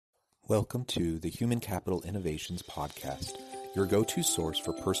Welcome to the Human Capital Innovations Podcast, your go-to source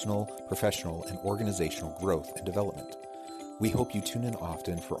for personal, professional, and organizational growth and development. We hope you tune in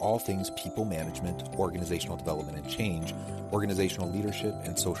often for all things people management, organizational development and change, organizational leadership,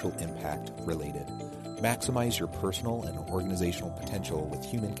 and social impact related. Maximize your personal and organizational potential with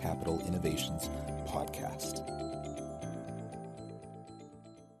Human Capital Innovations Podcast.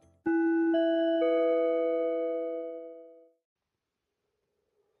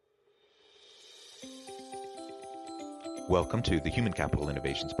 Welcome to the Human Capital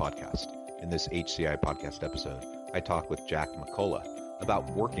Innovations Podcast. In this HCI podcast episode, I talk with Jack McCullough about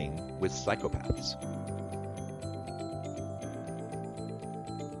working with psychopaths.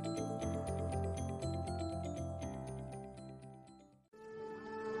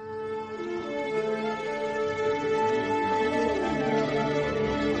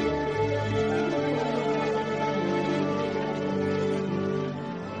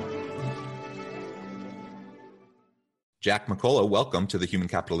 Jack McCullough, welcome to the Human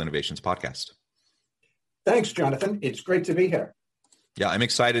Capital Innovations Podcast. Thanks, Jonathan. It's great to be here. Yeah, I'm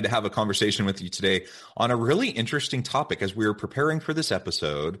excited to have a conversation with you today on a really interesting topic. As we were preparing for this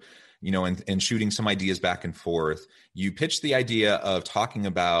episode, and shooting some ideas back and forth, you pitched the idea of talking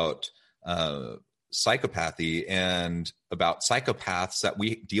about psychopathy and about psychopaths that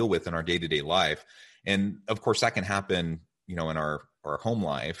we deal with in our day-to-day life. And of course, that can happen, in our home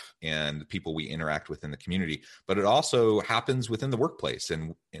life and people we interact with in the community, but it also happens within the workplace.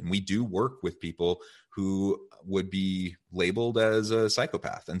 And we do work with people who would be labeled as a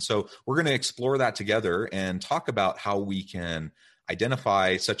psychopath. And so we're going to explore that together and talk about how we can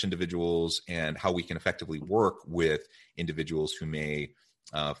identify such individuals and how we can effectively work with individuals who may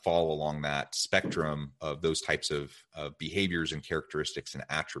fall along that spectrum of those types of behaviors and characteristics and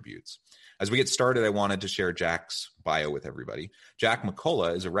attributes. As we get started, I wanted to share Jack's bio with everybody. Jack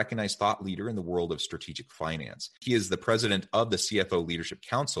McCullough is a recognized thought leader in the world of strategic finance. He is the president of the CFO Leadership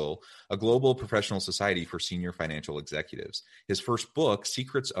Council, a global professional society for senior financial executives. His first book,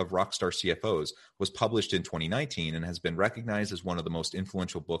 Secrets of Rockstar CFOs, was published in 2019 and has been recognized as one of the most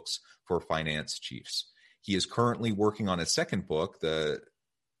influential books for finance chiefs. He is currently working on his second book, The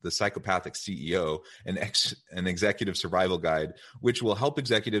Psychopathic CEO, an executive survival guide, which will help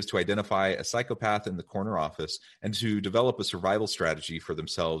executives to identify a psychopath in the corner office and to develop a survival strategy for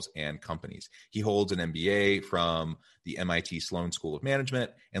themselves and companies. He holds an MBA from the MIT Sloan School of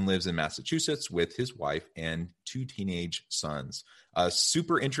Management and lives in Massachusetts with his wife and two teenage sons.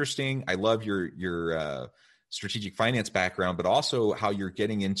 Super interesting. I love your strategic finance background, but also how you're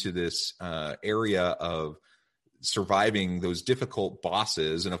getting into this area of surviving those difficult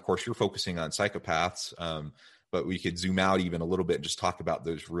bosses. And of course, you're focusing on psychopaths, but we could zoom out even a little bit and just talk about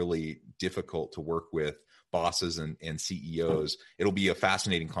those really difficult to work with bosses and CEOs. It'll be a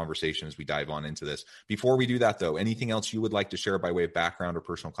fascinating conversation as we dive on into this. Before we do that, though, anything else you would like to share by way of background or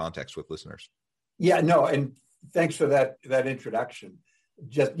personal context with listeners? Yeah, no, and thanks for that introduction.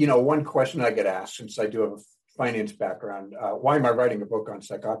 Just, one question I get asked, since I do have a finance background, why am I writing a book on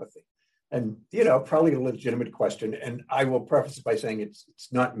psychopathy? And, probably a legitimate question. And I will preface it by saying it's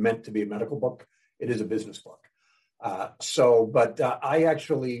not meant to be a medical book. It is a business book. But I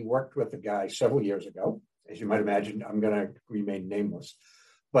actually worked with a guy several years ago. As you might imagine, I'm going to remain nameless.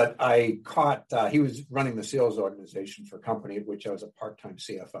 But I caught, he was running the sales organization for a company at which I was a part-time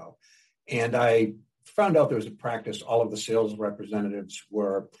CFO. And I found out there was a practice, all of the sales representatives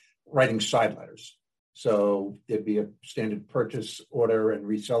were writing side letters. So there'd be a standard purchase order and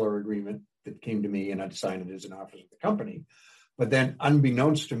reseller agreement that came to me, and I'd sign it as an officer of the company. But then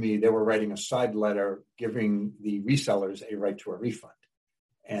unbeknownst to me, they were writing a side letter giving the resellers a right to a refund.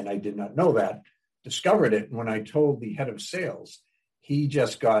 And I did not know that, discovered it. And when I told the head of sales, he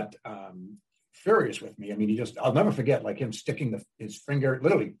just got furious with me. I mean, I'll never forget, like him sticking his finger,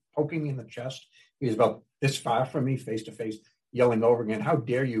 literally poking me in the chest. He was about this far from me, face to face, yelling over again, how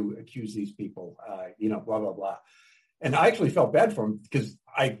dare you accuse these people, blah, blah, blah. And I actually felt bad for him because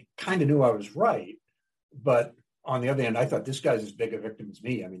I kind of knew I was right. But on the other hand, I thought this guy's as big a victim as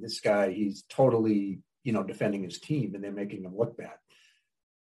me. I mean, this guy, he's totally, defending his team and they're making him look bad.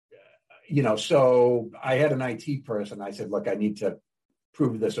 So I had an IT person. I said, look, I need to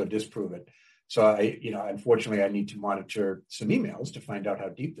prove this or disprove it. So unfortunately, I need to monitor some emails to find out how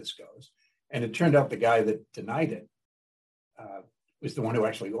deep this goes. And it turned out the guy that denied it was the one who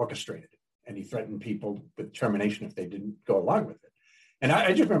actually orchestrated it. And he threatened people with termination if they didn't go along with it. And I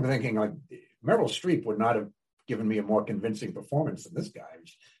just remember thinking, like, Meryl Streep would not have given me a more convincing performance than this guy.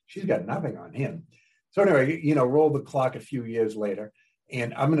 She's got nothing on him. So anyway, roll the clock a few years later,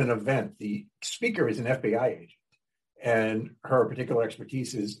 and I'm in an event. The speaker is an FBI agent. And her particular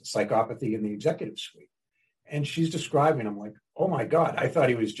expertise is psychopathy in the executive suite. And she's describing, I'm like, oh my God, I thought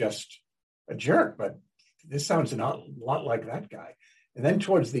he was just a jerk, but this sounds a lot like that guy. And then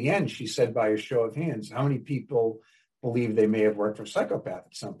towards the end, she said, by a show of hands, how many people believe they may have worked for Psychopath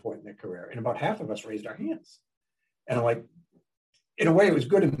at some point in their career? And about half of us raised our hands. And I'm like, in a way, it was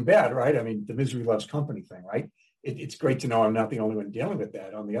good and bad, right? I mean, the misery loves company thing, right? It's great to know I'm not the only one dealing with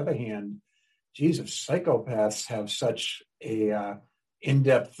that. On the other hand, geez, if psychopaths have such a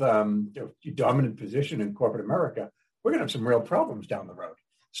in-depth, dominant position in corporate America, we're going to have some real problems down the road.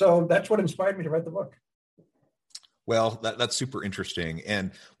 So that's what inspired me to write the book. Well, that's super interesting,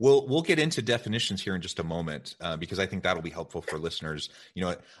 and we'll get into definitions here in just a moment because I think that'll be helpful for listeners. You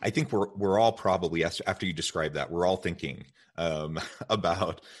know, I think we're all probably, after you describe that, we're all thinking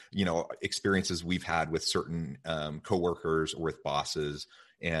about experiences we've had with certain coworkers or with bosses,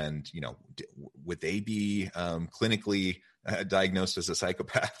 and would they be clinically diagnosed as a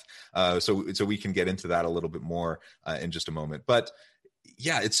psychopath? So we can get into that a little bit more in just a moment, but.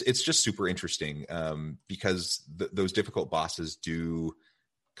 Yeah, it's just super interesting because those difficult bosses do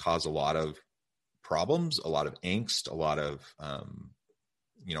cause a lot of problems, a lot of angst, a lot of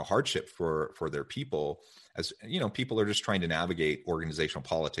hardship for their people. As people are just trying to navigate organizational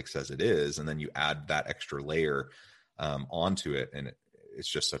politics as it is, and then you add that extra layer onto it, and it's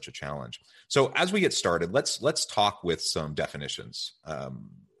just such a challenge. So as we get started, let's talk with some definitions.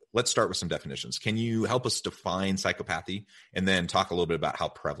 Let's start with some definitions. Can you help us define psychopathy and then talk a little bit about how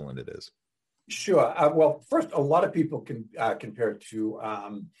prevalent it is? Sure. Well, first, a lot of people can compare it to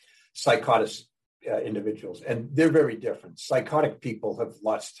psychotic individuals, and they're very different. Psychotic people have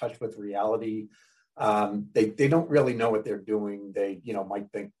lost touch with reality. They don't really know what they're doing. They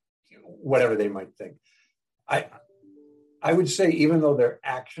might think whatever they might think. I would say even though their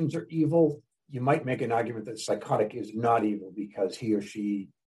actions are evil, you might make an argument that psychotic is not evil because he or she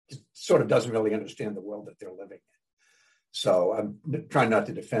sort of doesn't really understand the world that they're living in. So I'm trying not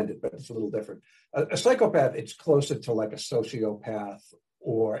to defend it, but it's a little different. A psychopath, it's closer to like a sociopath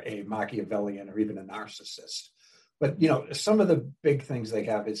or a Machiavellian or even a narcissist. But, some of the big things they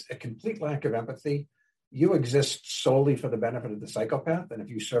have is a complete lack of empathy. You exist solely for the benefit of the psychopath. And if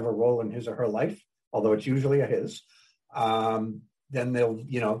you serve a role in his or her life, although it's usually a his, then they'll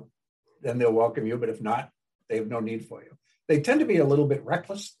welcome you. But if not, they have no need for you. They tend to be a little bit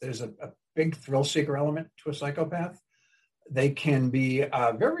reckless. There's a big thrill seeker element to a psychopath. They can be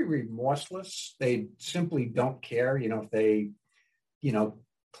very remorseless. They simply don't care. If they,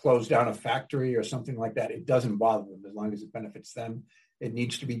 close down a factory or something like that, it doesn't bother them as long as it benefits them. It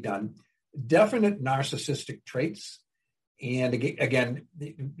needs to be done. Definite narcissistic traits. And again,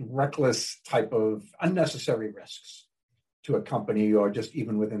 the reckless type of unnecessary risks to a company or just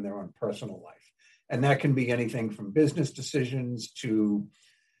even within their own personal life. And that can be anything from business decisions to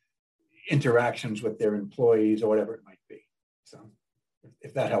interactions with their employees or whatever it might be. So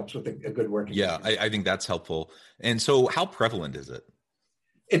if that helps with a good working. Yeah, I think that's helpful. And so how prevalent is it?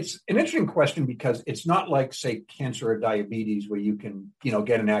 It's an interesting question because it's not like, say, cancer or diabetes where you can,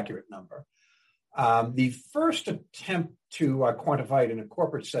 get an accurate number. The first attempt to quantify it in a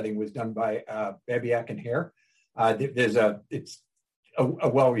corporate setting was done by Babiak and Hare. It's a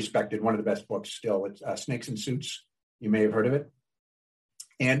well-respected, one of the best books still. It's Snakes and Suits. You may have heard of it.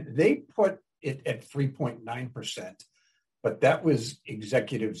 And they put it at 3.9%, but that was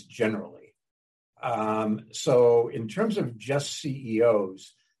executives generally. So in terms of just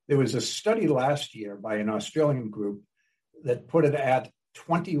CEOs, there was a study last year by an Australian group that put it at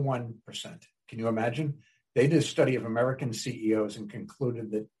 21%. Can you imagine? They did a study of American CEOs and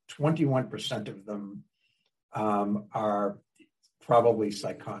concluded that 21% of them are probably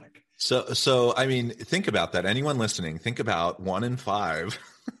psychotic. So I mean, think about that. Anyone listening, think about 1 in 5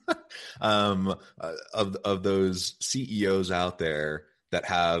 of those CEOs out there that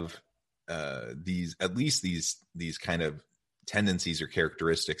have these kind of tendencies or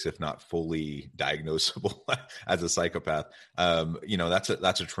characteristics, if not fully diagnosable as a psychopath.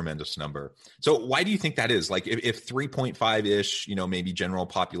 That's a tremendous number. So why do you think that is? Like if 3.5-ish, maybe general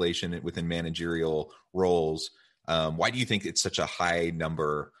population within managerial roles, why do you think it's such a high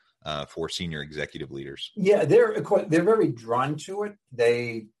number for senior executive leaders? Yeah, they're very drawn to it.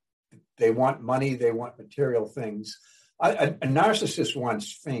 They want money. They want material things. A narcissist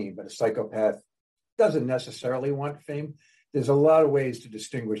wants fame, but a psychopath doesn't necessarily want fame. There's a lot of ways to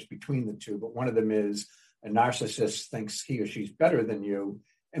distinguish between the two, but one of them is a narcissist thinks he or she's better than you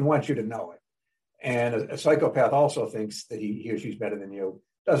and wants you to know it. And a psychopath also thinks that he or she's better than you,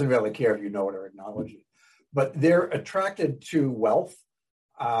 doesn't really care if you know it or acknowledge it. But they're attracted to wealth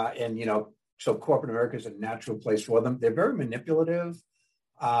and, So corporate America is a natural place for them. They're very manipulative.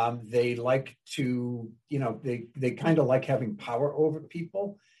 They like to, they kind of like having power over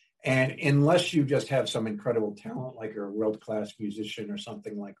people. And unless you just have some incredible talent, like you're a world-class musician or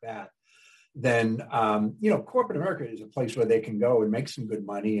something like that, then, corporate America is a place where they can go and make some good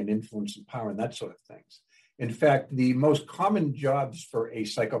money and influence and power and that sort of things. In fact, the most common jobs for a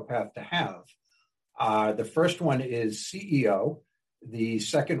psychopath to have, the first one is CEO. The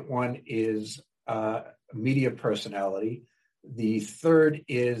second one is media personality. The third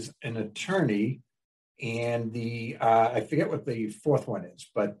is an attorney. And I forget what the fourth one is,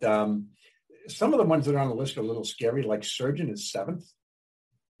 but some of the ones that are on the list are a little scary, like surgeon is seventh.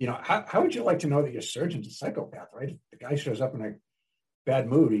 How would you like to know that your surgeon's a psychopath, right? If the guy shows up in a bad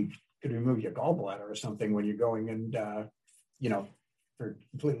mood, he could remove your gallbladder or something when you're going and, for a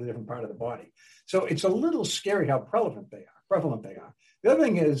completely different part of the body. So it's a little scary how prevalent they are. The other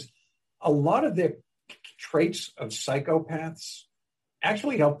thing is a lot of their traits of psychopaths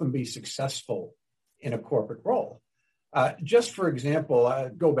actually help them be successful in a corporate role. Just for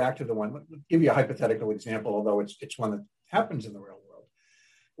example, go back to the one, I'll give you a hypothetical example, although it's one that happens in the real world.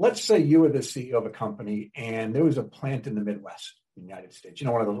 Let's say you were the CEO of a company and there was a plant in the Midwest, the United States,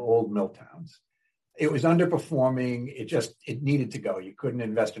 one of those old mill towns. It was underperforming. It needed to go. You couldn't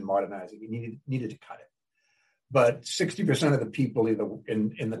invest in modernizing. You needed to cut it. But 60% of the people either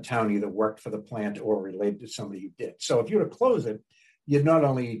in the town either worked for the plant or related to somebody who did. So if you were to close it, you'd not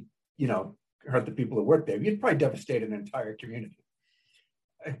only, hurt the people who work there, you'd probably devastate an entire community.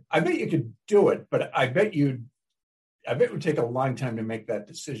 I bet you could do it, but I bet it would take a long time to make that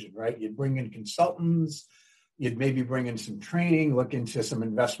decision, right? You'd bring in consultants, you'd maybe bring in some training, look into some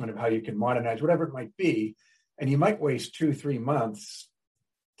investment of how you can modernize, whatever it might be. And you might waste 2-3 months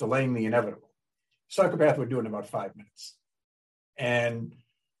delaying the inevitable. Psychopath would do it in about 5 minutes. And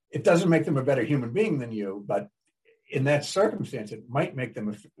it doesn't make them a better human being than you, but in that circumstance, it might make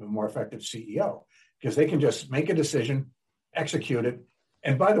them a more effective CEO because they can just make a decision, execute it.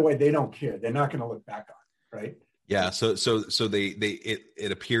 And by the way, they don't care. They're not going to look back on it, right? Yeah. So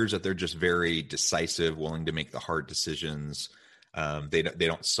it appears that they're just very decisive, willing to make the hard decisions. They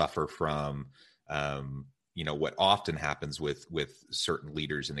don't suffer from, what often happens with certain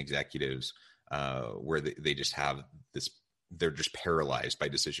leaders and executives, where they just have this, they're just paralyzed by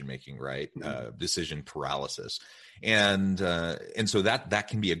decision making, right? Decision paralysis. And so that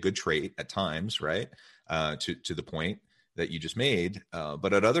can be a good trait at times, right? To the point that you just made.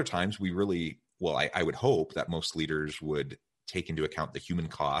 But at other times I would hope that most leaders would take into account the human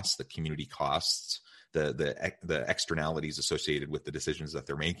costs, the community costs, the externalities associated with the decisions that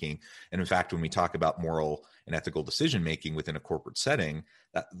they're making. And in fact, when we talk about moral and ethical decision making within a corporate setting,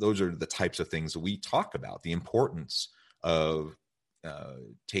 those are the types of things that we talk about, the importance of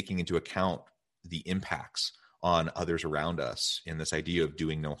taking into account the impacts on others around us, and this idea of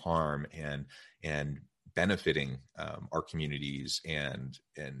doing no harm and benefiting our communities and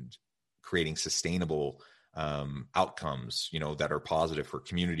creating sustainable outcomes, that are positive for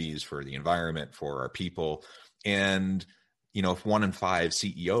communities, for the environment, for our people. And, if 1 in 5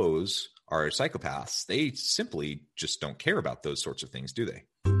 CEOs are psychopaths, they simply just don't care about those sorts of things, do they?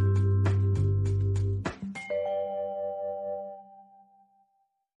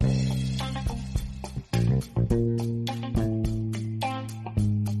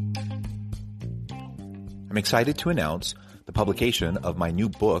 I'm excited to announce the publication of my new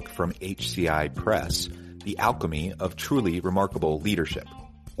book from HCI Press, The Alchemy of Truly Remarkable Leadership: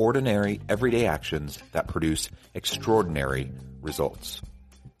 Ordinary, Everyday Actions that Produce Extraordinary Results.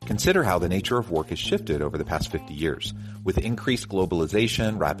 Consider how the nature of work has shifted over the past 50 years. With increased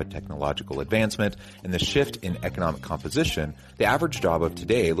globalization, rapid technological advancement, and the shift in economic composition, the average job of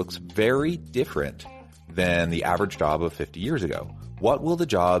today looks very different than the average job of 50 years ago. What will the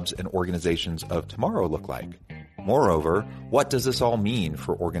jobs and organizations of tomorrow look like? Moreover, what does this all mean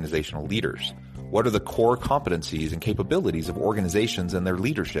for organizational leaders? What are the core competencies and capabilities of organizations and their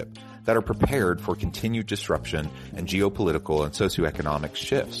leadership that are prepared for continued disruption and geopolitical and socioeconomic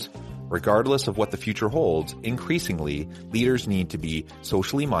shifts? Regardless of what the future holds, increasingly, leaders need to be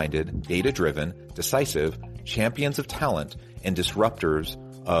socially minded, data-driven, decisive, champions of talent, and disruptors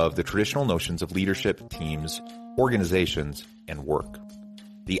of the traditional notions of leadership, teams, organizations, and work.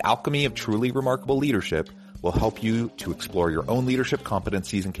 The Alchemy of Truly Remarkable Leadership will help you to explore your own leadership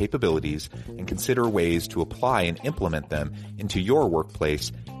competencies and capabilities and consider ways to apply and implement them into your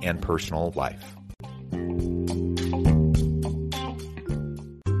workplace and personal life.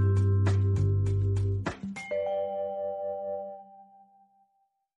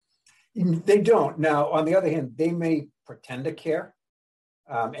 They don't. Now, on the other hand, they may pretend to care.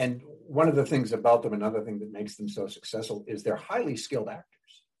 And one of the things about them, another thing that makes them so successful, is they're highly skilled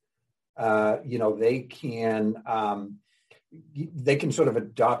actors. They can sort of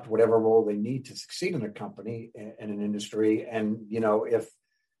adopt whatever role they need to succeed in a company and an industry. And, if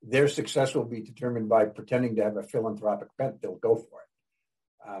their success will be determined by pretending to have a philanthropic bent, they'll go for it.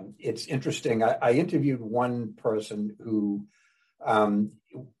 It's interesting. I interviewed one person who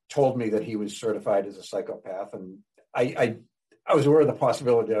told me that he was certified as a psychopath. And I was aware of the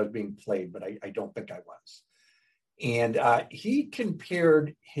possibility that I was being played, but I don't think I was. And he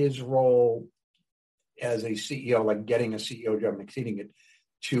compared his role as a CEO, like getting a CEO job and exceeding it,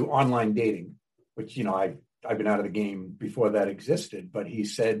 to online dating, which, I've been out of the game before that existed. But he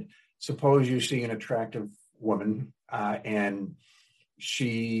said, suppose you see an attractive woman and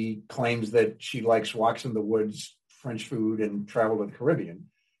she claims that she likes walks in the woods, French food, and travel to the Caribbean.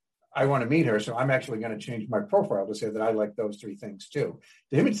 I want to meet her, so I'm actually going to change my profile to say that I like those three things too.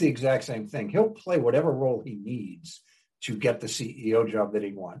 To him, it's the exact same thing. He'll play whatever role he needs to get the CEO job that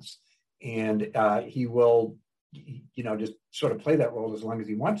he wants. And he will, just sort of play that role as long as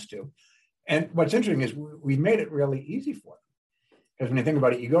he wants to. And what's interesting is we made it really easy for them. Because when you think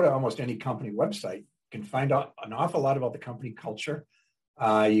about it, you go to almost any company website, you can find out an awful lot about the company culture.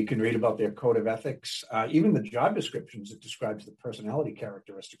 You can read about their code of ethics, even the job descriptions that describes the personality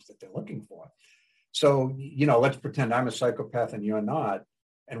characteristics that they're looking for. So, let's pretend I'm a psychopath and you're not,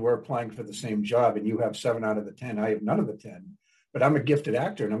 and we're applying for the same job, and you have 7 out of the 10, I have none of the 10, but I'm a gifted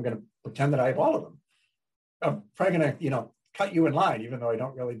actor and I'm going to pretend that I have all of them. I'm probably going to, cut you in line, even though I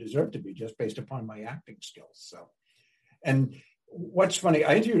don't really deserve to be, just based upon my acting skills. So, and what's funny,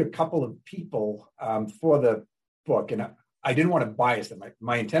 I interviewed a couple of people for the book, and I didn't want to bias them.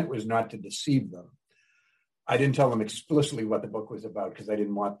 My intent was not to deceive them. I didn't tell them explicitly what the book was about because I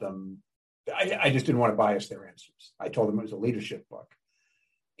didn't want them, I just didn't want to bias their answers. I told them it was a leadership book.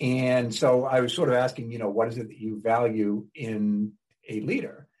 And so I was sort of asking, what is it that you value in a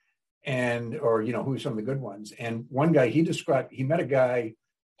leader? And, or, who are some of the good ones? And one guy, he met a guy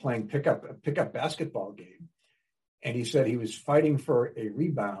playing a pickup basketball game. And he said he was fighting for a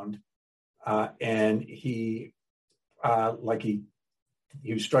rebound. And he was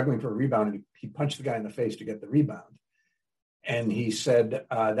struggling for a rebound, and he punched the guy in the face to get the rebound. And he said,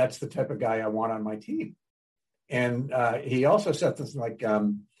 that's the type of guy I want on my team. And he also said this like,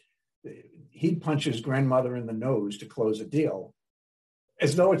 he'd punch his grandmother in the nose to close a deal,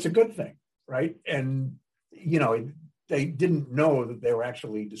 as though it's a good thing, right? And, they didn't know that they were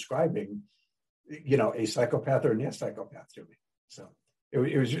actually describing, a psychopath or a near psychopath to me. So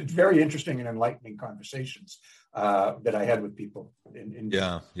it was very interesting and enlightening conversations that I had with people.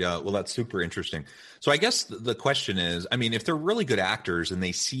 Yeah. Well, that's super interesting. So I guess the question is, if they're really good actors and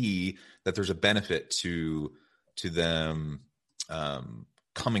they see that there's a benefit to them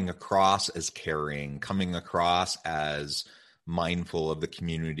coming across as caring, coming across as mindful of the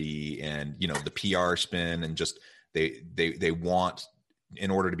community and, the PR spin, and just they want,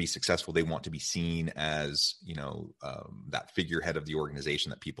 in order to be successful, they want to be seen as, that figurehead of the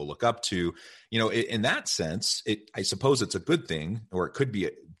organization that people look up to, in that sense, I suppose it's a good thing, or it could be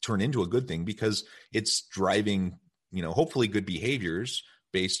turn into a good thing, because it's driving, hopefully good behaviors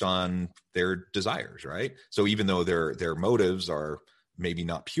based on their desires. Right. So even though their motives are maybe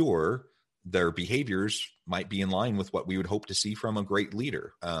not pure, their behaviors might be in line with what we would hope to see from a great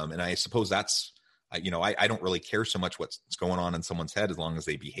leader. And I suppose that's, I don't really care so much what's going on in someone's head, as long as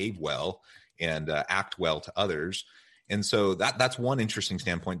they behave well and act well to others. And so that's one interesting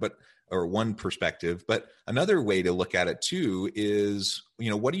standpoint, or one perspective. But another way to look at it too is,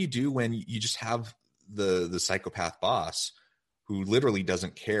 what do you do when you just have the psychopath boss who literally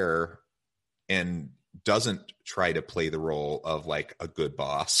doesn't care and doesn't try to play the role of like a good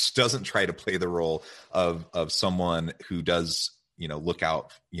boss, doesn't try to play the role of someone who does, look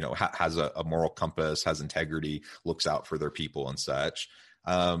out, has a moral compass, has integrity, looks out for their people and such.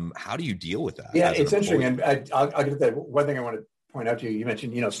 How do you deal with that? Yeah, it's interesting. And I'll get that. One thing I want to point out to you, you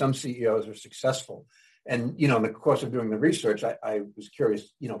mentioned, some CEOs are successful. And, in the course of doing the research, I was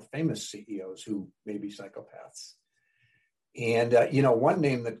curious, famous CEOs who may be psychopaths. And, one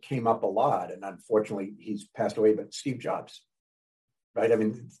name that came up a lot, and unfortunately he's passed away, but Steve Jobs, right?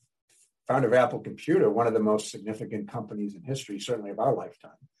 Founder of Apple Computer, one of the most significant companies in history, certainly of our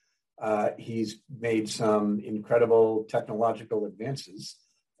lifetime. He's made some incredible technological advances,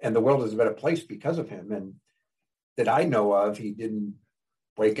 and the world is a better place because of him. And that I know of, he didn't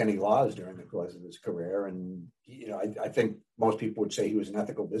break any laws during the course of his career. And, I think most people would say he was an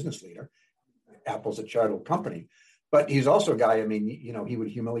ethical business leader. Apple's a charitable company. But he's also a guy, he would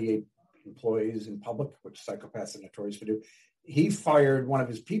humiliate employees in public, which psychopaths are notorious for do. he fired one of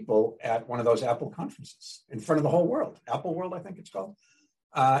his people at one of those Apple conferences in front of the whole world. Apple World, I think it's called.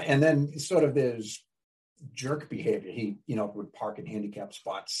 And then sort of there's jerk behavior. He, would park in handicapped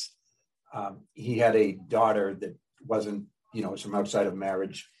spots. He had a daughter that wasn't, was from outside of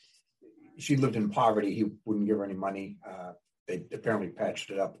marriage. She lived in poverty. He wouldn't give her any money. They apparently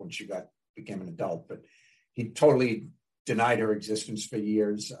patched it up when she became an adult, but he totally denied her existence for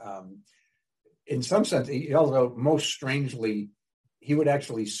years. In some sense, although most strangely, he would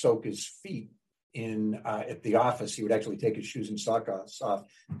actually soak his feet in at the office. He would actually take his shoes and socks off,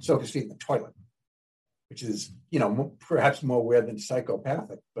 soak his feet in the toilet, which is, perhaps more weird than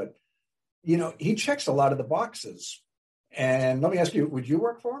psychopathic, but, he checks a lot of the boxes. And let me ask you, would you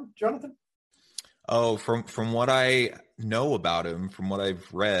work for him, Jonathan? Oh, from what I know about him, from what I've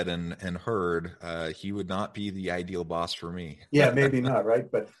read and heard, he would not be the ideal boss for me. Yeah, maybe not, right?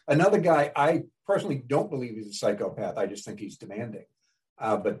 But another guy, I personally don't believe he's a psychopath. I just think he's demanding.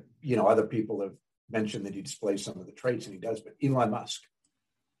 But, other people have mentioned that he displays some of the traits, and he does. But Elon Musk,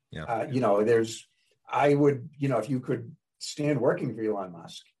 yeah, I would, if you could stand working for Elon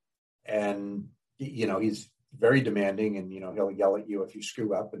Musk, and, he's very demanding, and, he'll yell at you if you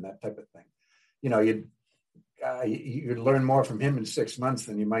screw up and that type of thing. You'd learn more from him in 6 months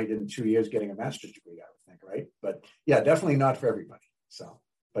than you might in 2 years getting a master's degree, I would think, right? But yeah, definitely not for everybody. So,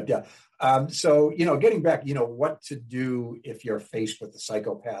 but yeah. Getting back, what to do if you're faced with a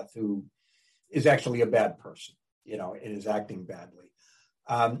psychopath who is actually a bad person, and is acting badly.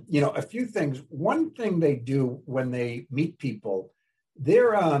 A few things. One thing they do when they meet people,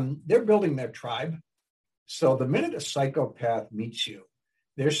 they're building their tribe. So the minute a psychopath meets you,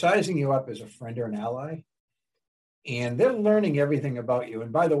 they're sizing you up as a friend or an ally, and they're learning everything about you.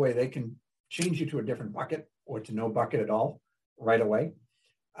 And by the way, they can change you to a different bucket or to no bucket at all right away.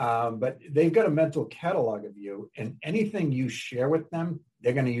 But they've got a mental catalog of you, and anything you share with them,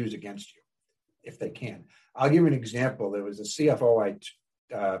 they're going to use against you if they can. I'll give you an example. There was a CFO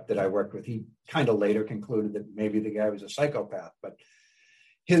that I worked with. He kind of later concluded that maybe the guy was a psychopath, but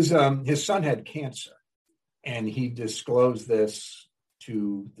his son had cancer, and he disclosed this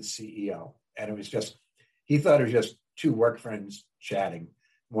to the CEO. And it was he thought it was just two work friends chatting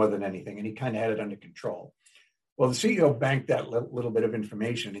more than anything. And he kind of had it under control. Well, the CEO banked that little bit of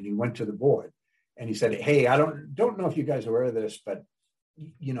information, and he went to the board and he said, "Hey, I don't know if you guys are aware of this, but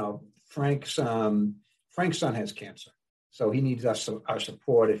Frank's son has cancer. So he needs our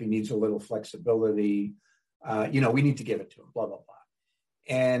support. If he needs a little flexibility, we need to give it to him, blah, blah, blah."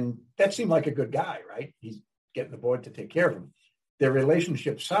 And that seemed like a good guy, right? He's getting the board to take care of him. Their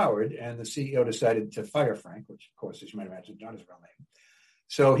relationship soured, and the CEO decided to fire Frank, which, of course, as you might imagine, is not his real name.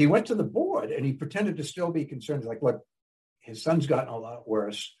 So he went to the board, and he pretended to still be concerned. He's like, "Look, his son's gotten a lot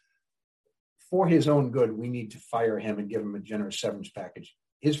worse. For his own good, we need to fire him and give him a generous severance package.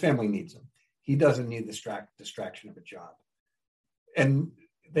 His family needs him. He doesn't need the distraction of a job." And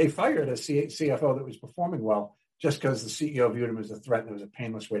they fired a CFO that was performing well just because the CEO viewed him as a threat, and it was a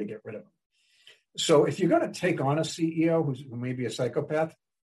painless way to get rid of him. So if you're going to take on a CEO who may be a psychopath,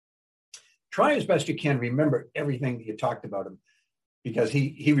 try as best you can remember everything that you talked about him, because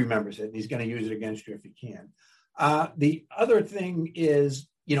he remembers it, and he's going to use it against you if he can. The other thing is,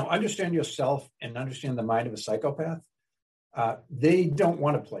 understand yourself and understand the mind of a psychopath. They don't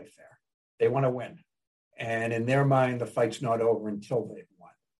want to play fair. They want to win. And in their mind, the fight's not over until they've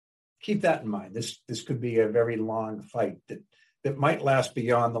won. Keep that in mind. This could be a very long fight that might last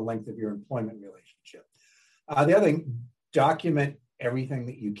beyond the length of your employment relationship. The other thing, document everything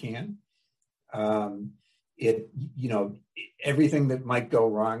that you can. Everything that might go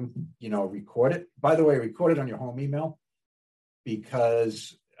wrong, record it. By the way, record it on your home email,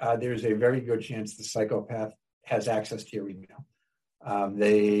 because there's a very good chance the psychopath has access to your email.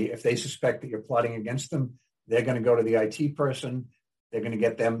 If they suspect that you're plotting against them, they're going to go to the IT person. They're going to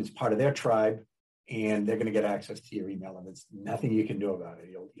get them as part of their tribe, and they're going to get access to your email, and there's nothing you can do about it.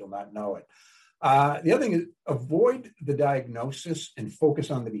 You'll not know it. The other thing is, avoid the diagnosis and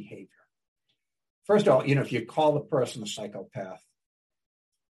focus on the behavior. First of all, if you call the person a psychopath,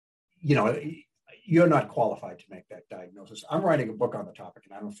 you're not qualified to make that diagnosis. I'm writing a book on the topic,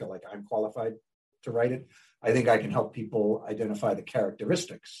 and I don't feel like I'm qualified to write it. I think I can help people identify the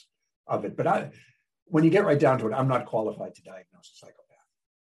characteristics of it. But when you get right down to it, I'm not qualified to diagnose a psychopath.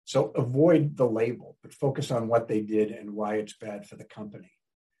 So avoid the label, but focus on what they did and why it's bad for the company.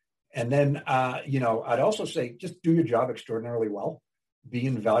 And then, I'd also say just do your job extraordinarily well. Be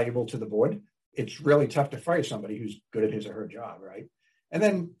invaluable to the board. It's really tough to fire somebody who's good at his or her job, right? And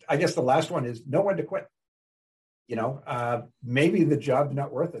then I guess the last one is know when to quit. Maybe the job's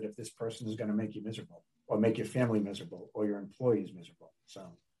not worth it if this person is going to make you miserable. or make your family miserable or your employees miserable. So.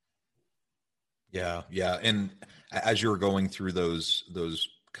 Yeah. And as you were going through those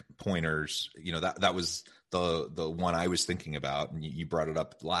pointers, that was the one I was thinking about, and you brought it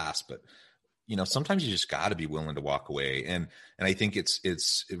up last, but sometimes you just got to be willing to walk away. And I think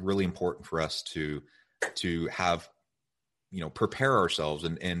it's really important for us to have, prepare ourselves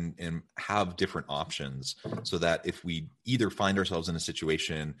and have different options, so that if we either find ourselves in a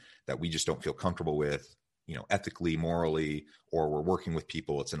situation that we just don't feel comfortable with, ethically, morally, or we're working with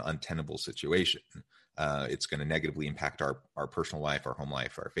people, it's an untenable situation. It's going to negatively impact our personal life, our home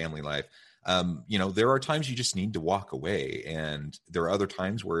life, our family life. There are times you just need to walk away, and there are other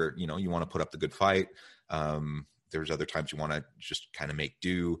times where, you want to put up the good fight. There's other times you want to just kind of make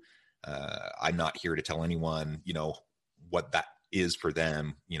do. I'm not here to tell anyone, what that is for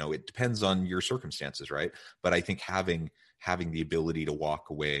them. It depends on your circumstances, right? But I think having the ability to walk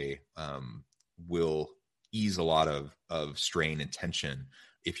away will ease a lot of strain and tension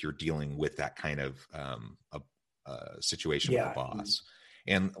if you're dealing with that kind of situation with a boss.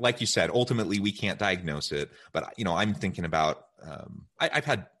 And like you said, ultimately we can't diagnose it, but I'm thinking about, I've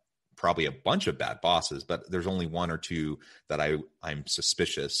had probably a bunch of bad bosses, but there's only one or two that I'm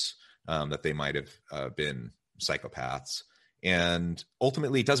suspicious that they might have been psychopaths. And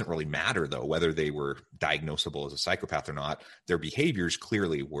ultimately it doesn't really matter though, whether they were diagnosable as a psychopath or not. Their behaviors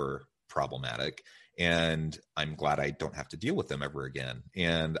clearly were problematic. And I'm glad I don't have to deal with them ever again.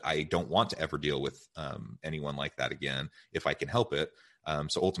 And I don't want to ever deal with anyone like that again if I can help it.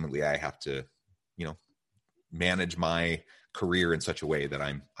 So ultimately I have to, manage my career in such a way that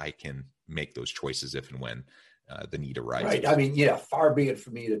I can make those choices if and when the need arises. Right. I mean, far be it for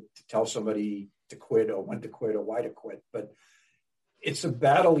me to tell somebody to quit or when to quit or why to quit, but it's a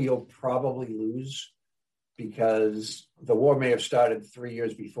battle you'll probably lose, because the war may have started 3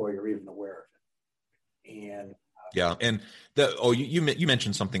 years before you're even aware of it. And you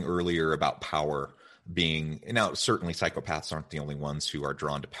mentioned something earlier about power being, now certainly psychopaths aren't the only ones who are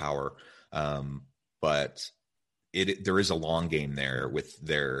drawn to power, but there is a long game there with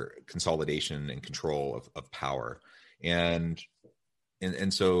their consolidation and control of power, and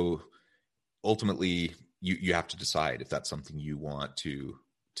so ultimately you have to decide if that's something you want to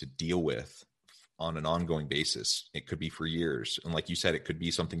deal with on an ongoing basis. It could be for years. And like you said, it could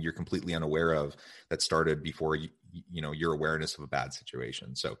be something you're completely unaware of that started before your awareness of a bad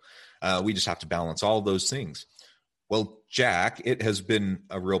situation. So we just have to balance all of those things. Well, Jack, it has been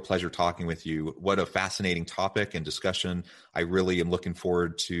a real pleasure talking with you. What a fascinating topic and discussion. I really am looking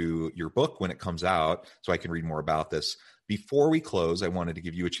forward to your book when it comes out so I can read more about this. Before we close, I wanted to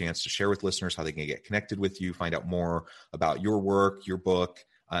give you a chance to share with listeners how they can get connected with you, find out more about your work, your book,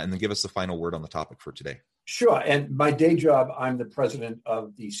 and then give us the final word on the topic for today. Sure. And my day job, I'm the president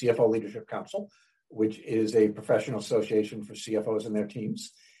of the CFO Leadership Council, which is a professional association for CFOs and their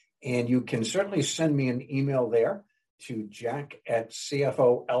teams. And you can certainly send me an email there to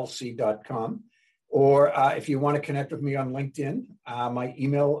jack@cfolc.com. Or if you want to connect with me on LinkedIn, my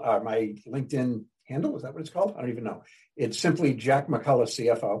LinkedIn handle, is that what it's called? I don't even know. It's simply Jack McCullough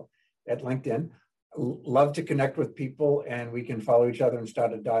CFO at LinkedIn. Love to connect with people, and we can follow each other and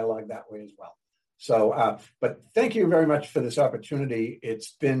start a dialogue that way as well. So, but thank you very much for this opportunity.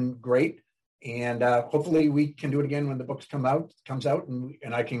 It's been great. And hopefully we can do it again when the book comes out,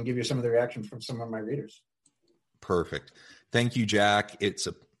 and I can give you some of the reactions from some of my readers. Perfect. Thank you, Jack. It's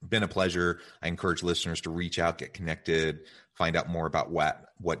been a pleasure. I encourage listeners to reach out, get connected, find out more about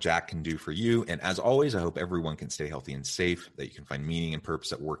what Jack can do for you. And as always, I hope everyone can stay healthy and safe, that you can find meaning and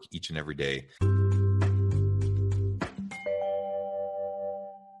purpose at work each and every day.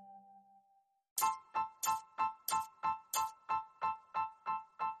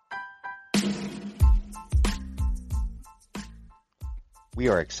 We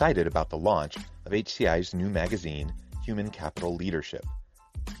are excited about the launch of HCI's new magazine, Human Capital Leadership.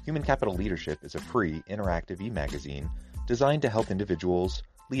 Human Capital Leadership is a free, interactive e-magazine designed to help individuals,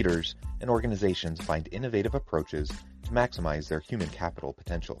 leaders, and organizations find innovative approaches to maximize their human capital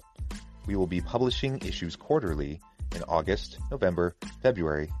potential. We will be publishing issues quarterly in August, November,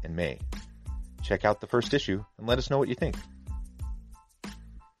 February, and May. Check out the first issue and let us know what you think.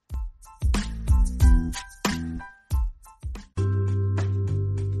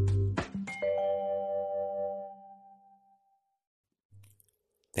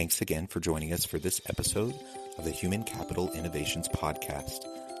 Thanks again for joining us for this episode of the Human Capital Innovations Podcast.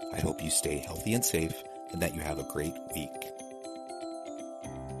 I hope you stay healthy and safe and that you have a great week.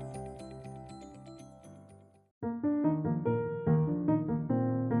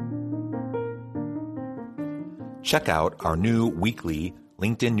 Check out our new weekly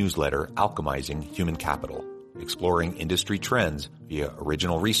LinkedIn newsletter Alchemizing Human Capital, exploring industry trends via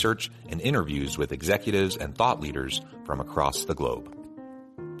original research and interviews with executives and thought leaders from across the globe.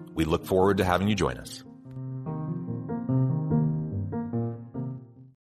 We look forward to having you join us.